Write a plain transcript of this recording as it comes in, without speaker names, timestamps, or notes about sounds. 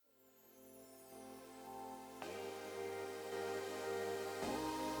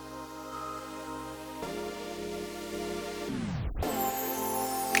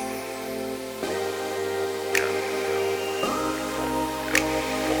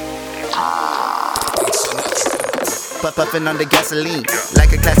Puffin' on the gasoline, like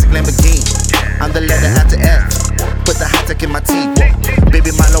a classic Lamborghini. I'm the letter after F, put the high tech in my teeth.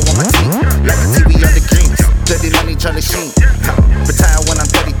 Baby Milo on my teeth, like a TV on the greens. Dirty money, Charlie Sheen. Retire when I'm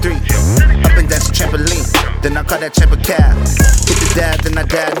 33, up and dance trampoline. Then I call that champ a cab. Hit the dab, then I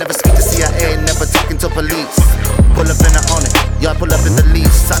dab. Never speak to CIA, never talking to police. Pull up and I own it, y'all pull up in the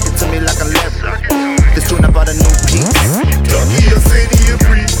lease. Talking to me like I'm Larry. This tune about a new piece. Tokyo Sania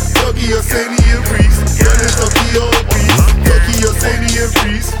Priest, Tokyo Sania Priest. Running Tokyo Priest, Tokyo Sania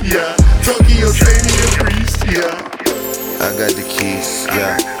Priest, yeah. Tokyo Sania Priest, yeah. I got the keys,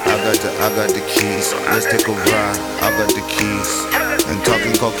 yeah. I got the keys. Let's take a ride. I got the keys. And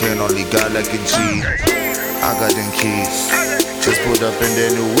talking cocaine only got like a G. I got them keys. Just put up in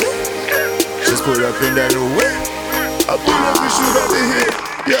that new whip. Just put up in that new whip. I pull up and shoot out the hit,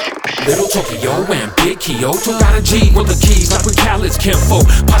 yeah. Little Tokyo and Big Kyoto got a G with the keys like we Khaled's kinfolk.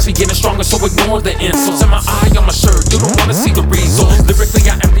 Posse getting stronger, so ignore the insults. And my eye on my shirt, you don't wanna see the results. Lyrically,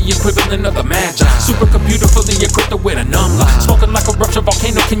 I am the equivalent of the Magi. Supercomputer fully equipped with a numb lie. Smoking like a rupture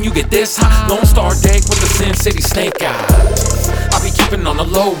volcano, can you get this high? Lone Star Dank with the Sin City snake eyes. I be keeping on the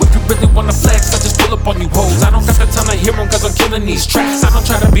low. If you really wanna flex, I just pull up on you hoes. I don't got the time to hear them cause I'm killing these tracks. I don't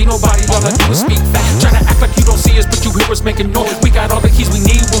try to be nobody, all I do is speak fast. Try to act like you don't see us, but you hear us making noise. We got all the keys we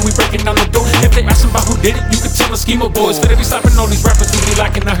need when we breaking down the door. If they asking about who did it, you can tell the schema boys. Finna be slapping all these rappers who be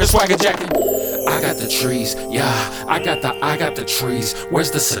lacking out here swagger jacking. I got the trees, yeah, I got the trees.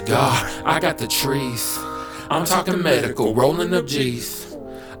 Where's the cigar? I got the trees. I'm talking medical, rolling up G's.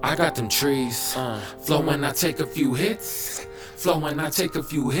 I got them trees. Flow when I take a few hits. Flow when I take a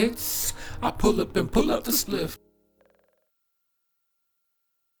few hits. I pull up and pull up the spliff.